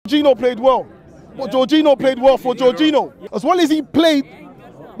Jorginho played well. But Jorginho played well for Jorginho. As well as he played,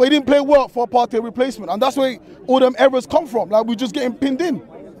 but he didn't play well for a Partey replacement. And that's where all them errors come from. Like, we're just getting pinned in.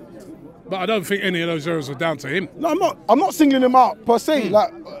 But I don't think any of those errors are down to him. No, I'm not singling him out per se.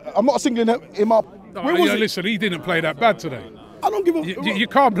 Like, I'm not singling him out. No, listen, he didn't play that bad today. I don't give a... You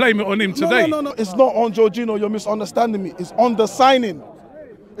can't blame it on him today. No. It's not on Jorginho. You're misunderstanding me. It's on the signing.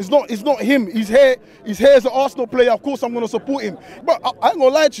 It's not him. He's here as an Arsenal player. Of course, I'm going to support him. But I ain't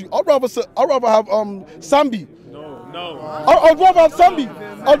gonna lie to you. I'd rather have Sambi. No. I'd rather have Sambi.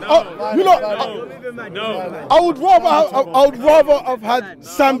 I would rather have had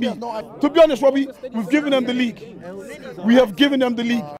Sambi. To be honest, Robbie, we've given them the league. We have given them the league.